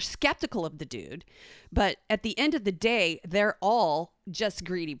say it? They're skeptical of the dude, but at the end of the day, they're all just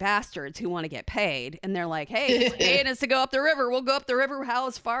greedy bastards who want to get paid. And they're like, hey, he's paying us to go up the river. We'll go up the river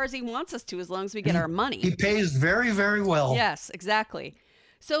as far as he wants us to, as long as we get our money. He pays very, very well. Yes, exactly.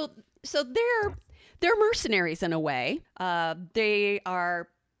 So they're mercenaries in a way. They are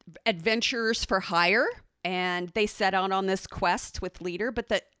adventurers for hire, and they set out on this quest with Leader. But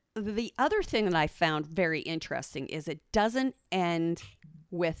the other thing that I found very interesting is it doesn't end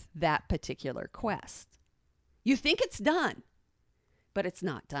with that particular quest. You think it's done, but it's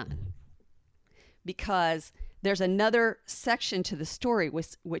not done. Because there's another section to the story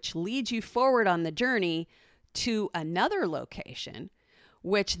which leads you forward on the journey to another location,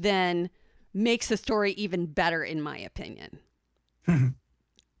 which then makes the story even better, in my opinion.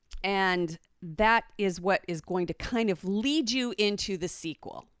 And that is what is going to kind of lead you into the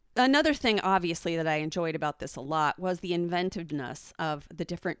sequel. Another thing, obviously, that I enjoyed about this a lot was the inventiveness of the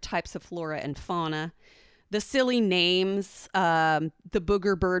different types of flora and fauna. The silly names. The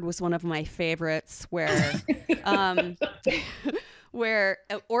booger bird was one of my favorites, where where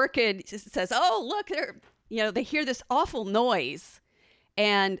Orchid says, "Oh, look, they hear this awful noise."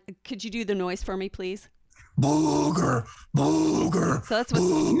 And could you do the noise for me, please? Booger, booger. So that's what.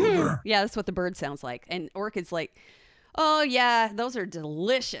 Booger. Yeah, that's what the bird sounds like. And Orchid's like, "Oh yeah, those are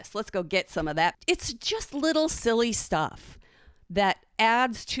delicious. Let's go get some of that." It's just little silly stuff that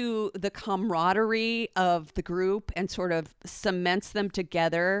adds to the camaraderie of the group and sort of cements them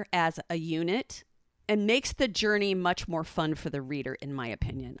together as a unit and makes the journey much more fun for the reader, in my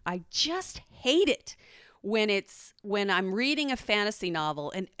opinion. I just hate it when I'm reading a fantasy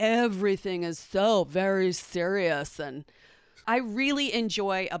novel and everything is so very serious. And I really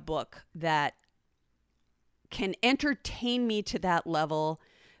enjoy a book that can entertain me to that level,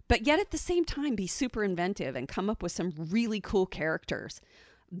 but yet at the same time be super inventive and come up with some really cool characters.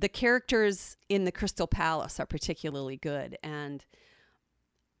 The characters in the Crystal Palace are particularly good, and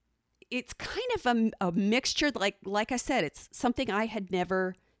it's kind of a mixture. Like I said, it's something I had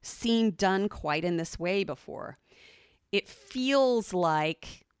never seen done quite in this way before. It feels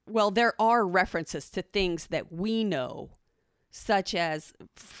like, well, there are references to things that we know, such as,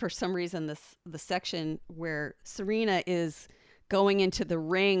 for some reason, the section where Serena is going into the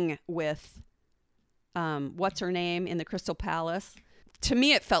ring with what's her name in the Crystal Palace. To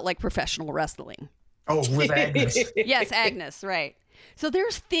me, it felt like professional wrestling. Oh, with Agnes. Yes, Agnes, right. So there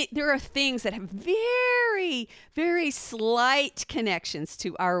are things that have very, very slight connections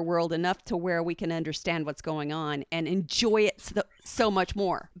to our world, enough to where we can understand what's going on and enjoy it so much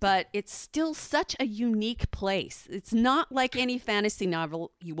more. But it's still such a unique place. It's not like any fantasy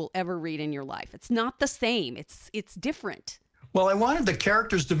novel you will ever read in your life. It's not the same. It's different. Well, I wanted the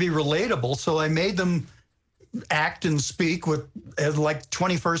characters to be relatable, so I made them act and speak with like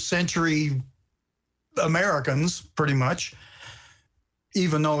 21st century Americans, pretty much,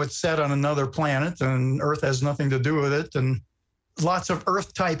 even though it's set on another planet and Earth has nothing to do with it. And lots of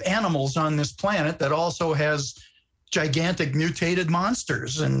Earth-type animals on this planet that also has gigantic mutated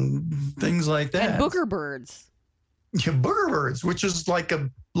monsters and things like that. And booger birds. Yeah, booger birds, which is like a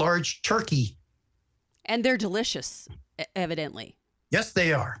large turkey. And they're delicious, evidently. Yes,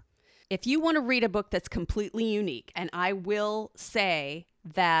 they are. If you want to read a book that's completely unique, and I will say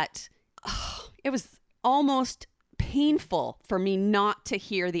that it was almost painful for me not to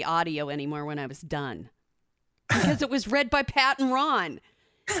hear the audio anymore when I was done, because it was read by Pat and Ron.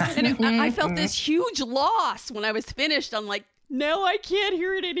 And I felt this huge loss when I was finished. I'm like, no, I can't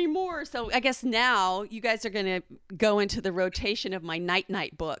hear it anymore. So I guess now you guys are going to go into the rotation of my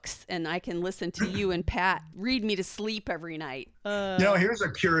night books, and I can listen to you and Pat read me to sleep every night. Here's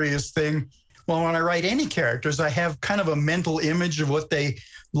a curious thing. Well, when I write any characters, I have kind of a mental image of what they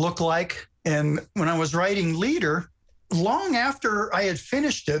look like. And when I was writing Leader, long after I had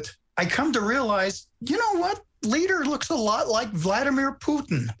finished it, I come to realize, you know what? Leader looks a lot like Vladimir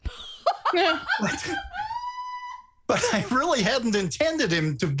Putin. But I really hadn't intended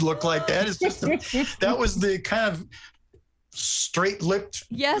him to look like that. It's just that was the kind of straight-lipped,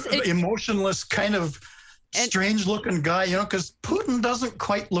 emotionless kind of strange-looking guy, because Putin doesn't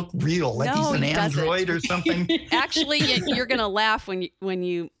quite look real, like he's an android or something. Actually, you're going to laugh when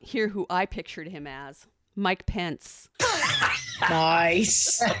you hear who I pictured him as. Mike Pence.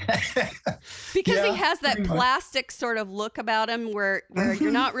 Nice. Because he has that plastic sort of look about him where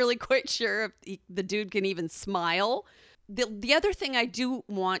you're not really quite sure if the dude can even smile. The other thing I do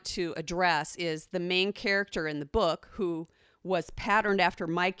want to address is the main character in the book, who was patterned after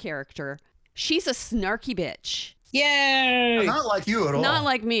my character. She's a snarky bitch. Yay! Not like you at all. Not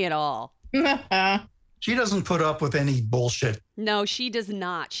like me at all. She doesn't put up with any bullshit. No, she does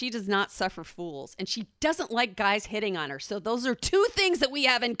not. She does not suffer fools. And she doesn't like guys hitting on her. So those are two things that we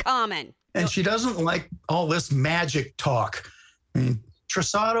have in common. And she doesn't like all this magic talk. I mean,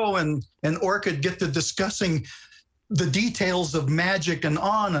 Trisato and Orchid get to discussing the details of magic and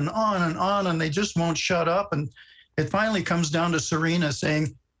on and on and on, and they just won't shut up. And it finally comes down to Serena saying,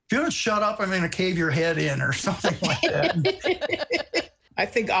 if you don't shut up, I'm going to cave your head in or something like that. I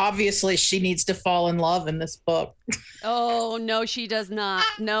think obviously she needs to fall in love in this book. Oh, no, she does not.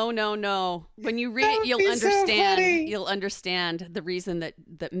 No, no, no. When you read it, you'll be so understand. funny. You'll understand the reason that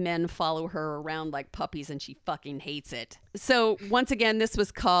men follow her around like puppies and she fucking hates it. So once again, this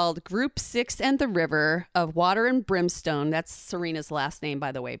was called Group 6 and the River of Water and Brimstone. That's Serena's last name,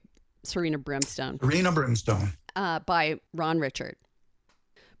 by the way. Serena Brimstone. Serena Brimstone. By Ron Richard.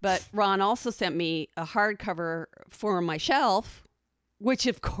 But Ron also sent me a hardcover for my shelf, which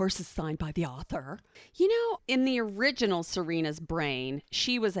of course is signed by the author. You know, in the original Serena's brain,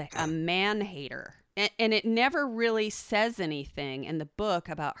 she was a man hater. And it never really says anything in the book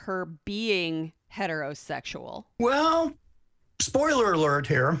about her being heterosexual. Well, spoiler alert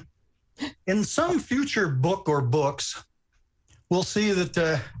here. In some future book or books, we'll see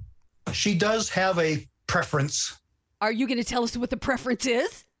that she does have a preference. Are you going to tell us what the preference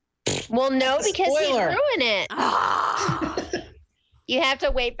is? Well, no, because he'd Spoiler. ruin it. Ah! You have to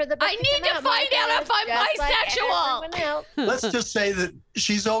wait for the book I need come to out, find out Martha, if I'm just like bisexual. everyone else. Let's just say that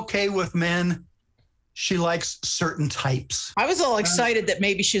she's okay with men. She likes certain types. I was all excited that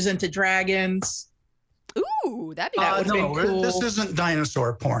maybe she's into dragons. Ooh, that'd be That would've been cool. This isn't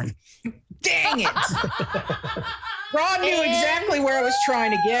dinosaur porn. Dang it. Ron knew exactly where I was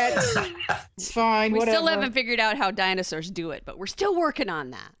trying to get. It's fine, We whatever. still haven't figured out how dinosaurs do it, but we're still working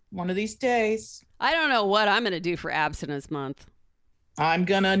on that. One of these days. I don't know what I'm going to do for Abstinence Month. I'm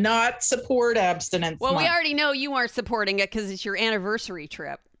going to not support abstinence. Well, we month. already know you aren't supporting it because it's your anniversary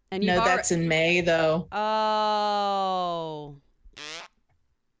trip. And No, that's in May, though. Oh.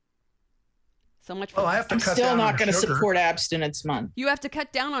 So much for Oh, I have to I'm cut still down not on going to sugar. support abstinence month. You have to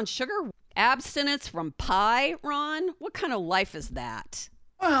cut down on sugar? Abstinence from pie, Ron? What kind of life is that?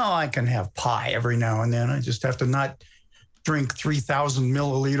 Well, I can have pie every now and then. I just have to not drink 3,000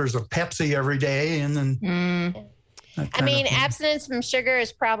 milliliters of Pepsi every day. And then that I kind mean, of thing. abstinence from sugar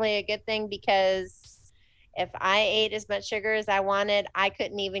is probably a good thing because if I ate as much sugar as I wanted, I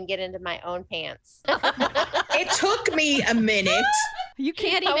couldn't even get into my own pants. It took me a minute. You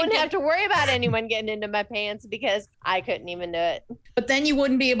can't I even wouldn't get... have to worry about anyone getting into my pants because I couldn't even do it. But then you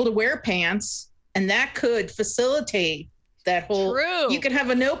wouldn't be able to wear pants, and that could facilitate that whole. True. You could have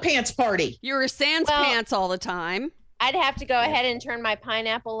a no pants party. You were sans Well- pants all the time. I'd have to go ahead and turn my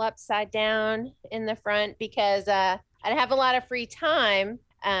pineapple upside down in the front because I'd have a lot of free time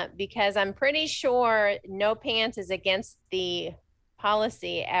because I'm pretty sure no pants is against the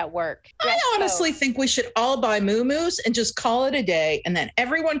policy at work. I Dress honestly code. think we should all buy moo-moos and just call it a day, and then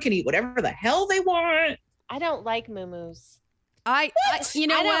everyone can eat whatever the hell they want. I don't like moo-moos. You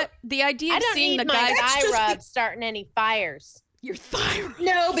know I don't- what? The idea I of don't seeing need the my guys... That's thigh just rub starting any fires. Your thyroid.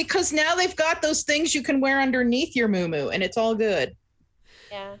 No, because now they've got those things you can wear underneath your moo-moo, and it's all good.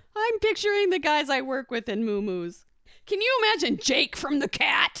 Yeah. I'm picturing the guys I work with in moo-moos. Can you imagine Jake from The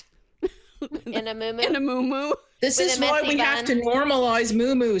Cat? In a moo-moo. In a moo-moo? This With is a why messy we have to bun. normalize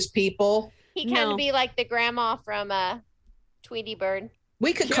moo-moos, people. He kind No. of be like the grandma from Tweety Bird.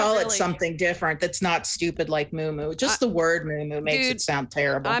 We could Yeah, call it really. something different that's not stupid like moo-moo. Just the word moo-moo makes Dude, it sound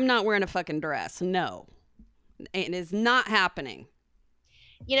terrible. I'm not wearing a fucking dress. No. It is not happening.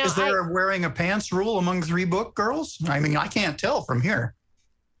 You know, Is there a wearing a pants rule among 3 book girls? I mean, I can't tell from here.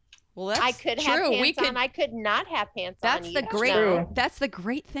 Well, that's I could have true. pants We could. on. I could not have pants on. That's You the don't great. know. That's the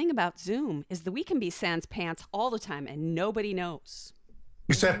great thing about Zoom is that we can be sans pants all the time and nobody knows.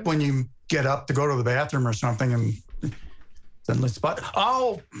 Except when you get up to go to the bathroom or something and suddenly spot.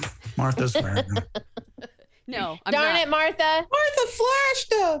 Oh, Martha's wearing them. No, I'm Darn not. it, Martha. Martha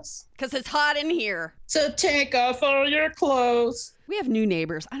flashed us. Because it's hot in here. So take off all your clothes. We have new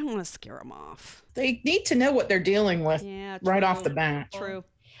neighbors. I don't want to scare them off. They need to know what they're dealing with Yeah, right off true. the bat. True.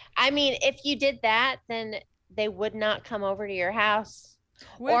 I mean, if you did that, then they would not come over to your house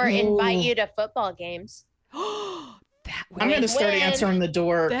What- or invite Ooh. you to football games. that would, I'm going to start When- answering the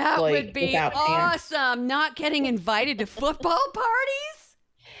door that like, would be without pants. awesome. Not getting invited to football parties.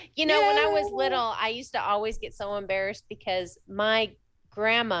 You know, when I was Yeah. little, I used to always get so embarrassed because my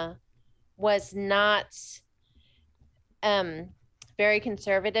grandma was not very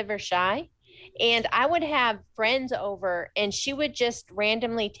conservative or shy. And I would have friends over and she would just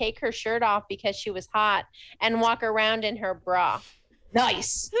randomly take her shirt off because she was hot and walk around in her bra.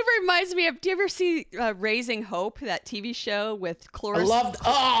 Nice. It reminds me of, do you ever see Raising Hope, that TV show with Cloris?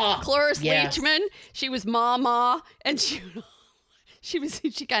 Cloris yes. Leachman. She was Mama, and she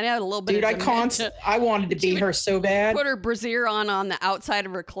kind of had a little bit Dude, of dementia. I wanted to be her so bad. Put her brassiere on the outside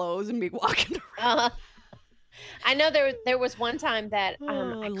of her clothes and be walking around. I know there was one time that I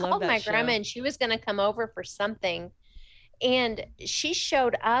love called that my show. grandma and she was going to come over for something. And she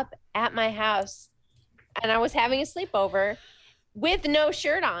showed up at my house and I was having a sleepover with no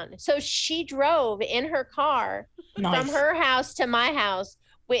shirt on. So she drove in her car from her house to my house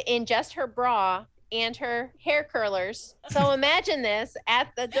in just her bra and her hair curlers. So imagine this at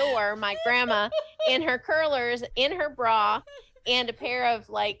the door, my grandma in her curlers, in her bra, and a pair of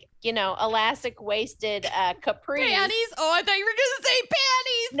elastic waisted capris. Panties? Oh, I thought you were going to say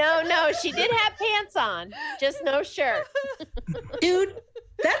panties. No, she did have pants on, just no shirt. Dude,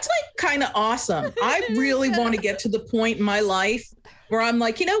 that's like kind of awesome. I really want to get to the point in my life where I'm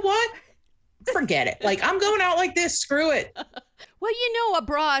like, you know what? Forget it. Like, I'm going out like this. Screw it. Well, a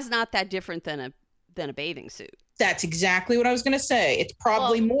bra is not that different than a bathing suit. That's exactly what I was going to say. It's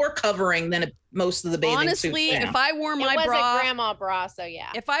probably more covering than most of the bathing suits. Honestly, if I wore my it was bra, a grandma bra, so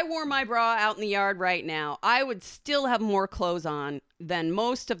yeah. If I wore my bra out in the yard right now, I would still have more clothes on than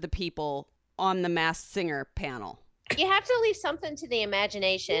most of the people on the Masked Singer panel. You have to leave something to the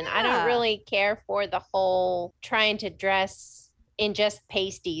imagination. Yeah. I don't really care for the whole trying to dress in just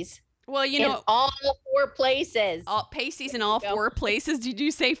pasties. Well, in all four places. All pasties in all four places. Did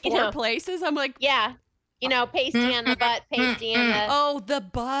you say four places? I'm like, yeah. Pasty on the butt, pasty on the... Oh, the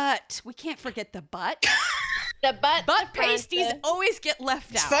butt. We can't forget the butt. The butt. Butt pasties always get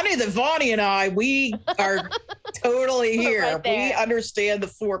left out. It's funny that Vonnie and I, we are totally here. Right there. We understand the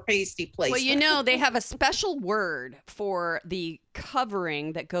four pasty places. Well, they have a special word for the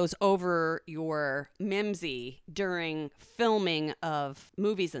covering that goes over your mimsy during filming of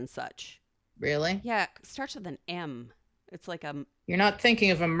movies and such. Really? Yeah, it starts with an M. It's like a... You're not thinking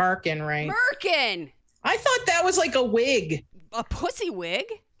of a merkin, right? Merkin! I thought that was like a wig. A pussy wig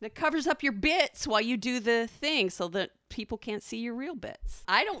that covers up your bits while you do the thing so that people can't see your real bits.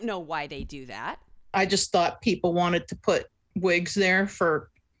 I don't know why they do that. I just thought people wanted to put wigs there for,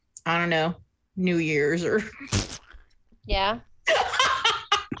 I don't know, New Year's or... Yeah.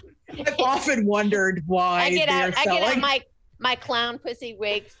 I've often wondered why I get out selling... my clown pussy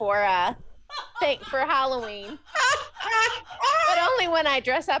wig for Halloween. But only when I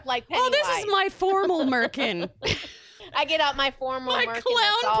dress up like Pennywise. Oh, this is my formal merkin. I get out my formal My merkin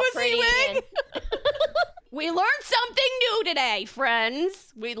clown that's all pussy pretty wig. We learned something new today,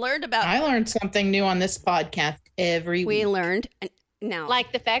 friends. We learned about... I learned something new on this podcast every week. We learned... Now,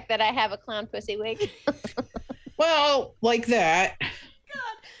 like the fact that I have a clown pussy wig. Well, like that.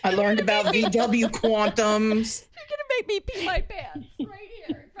 God, I learned about VW quantums. You're going to make me pee my pants right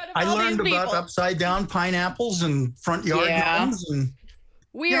here in front of I all learned these people. about upside down pineapples and front yard gnomes, and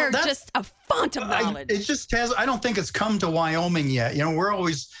We are just a font of knowledge. it just has. I don't think it's come to Wyoming yet. We're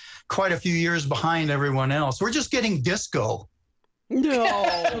always quite a few years behind everyone else. We're just getting disco.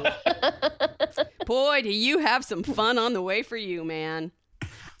 No. Boy, do you have some fun on the way for you, man.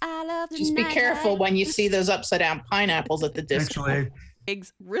 I love the Just be careful when you see those upside down pineapples at the disco. Actually,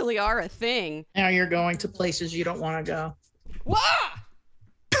 Eggs really are a thing. Now you're going to places you don't want to go. Wah!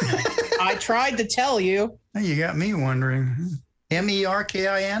 I tried to tell you. you got me wondering.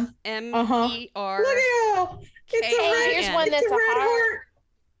 MERKIN? M-E-R. Look at how it's a red, here's one that's it's a a red heart.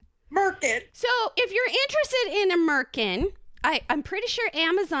 Merkin. So if you're interested in a merkin, I'm pretty sure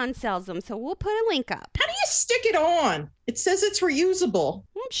Amazon sells them, so we'll put a link up. How do you stick it on? It says it's reusable.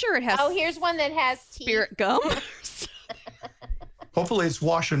 I'm sure it has Here's one that has teeth. spirit gum. Hopefully it's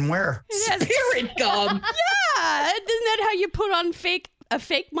wash and wear. It has Spirit gum. Yeah, isn't that how you put on a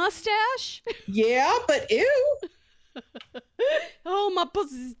fake mustache? Yeah, but ew. Oh, my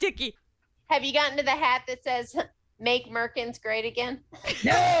pussy's sticky. Have you gotten to the hat that says "Make Merkins Great Again"?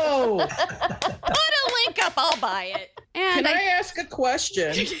 No. Put a link up, I'll buy it. And Can I ask a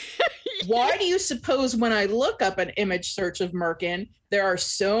question? Why do you suppose when I look up an image search of Merkin, there are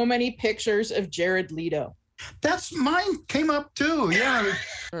so many pictures of Jared Leto? That's mine came up too. Yeah.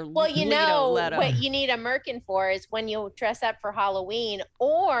 Well, what you need a merkin for is when you dress up for Halloween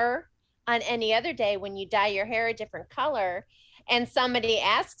or on any other day when you dye your hair a different color and somebody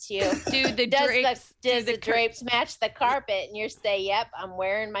asks you, Dude, the does drapes, the drapes match the carpet? And you say, yep, I'm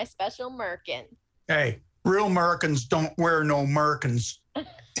wearing my special merkin. Hey, real Merkins don't wear no Merkins. I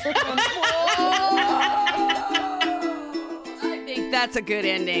think that's a good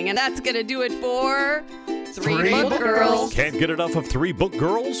ending. And that's going to do it for Three Book Girls. Can't get enough of Three Book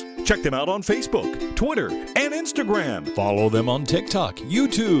Girls? Check them out on Facebook, Twitter, and Instagram. Follow them on TikTok,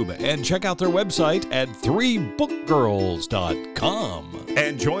 YouTube, and check out their website at 3bookgirls.com.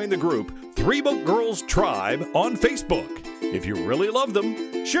 And join the group Three Book Girls Tribe on Facebook. If you really love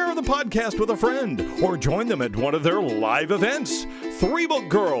them, share the podcast with a friend or join them at one of their live events. Three Book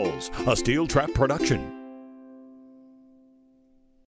Girls, a Steel Trap production.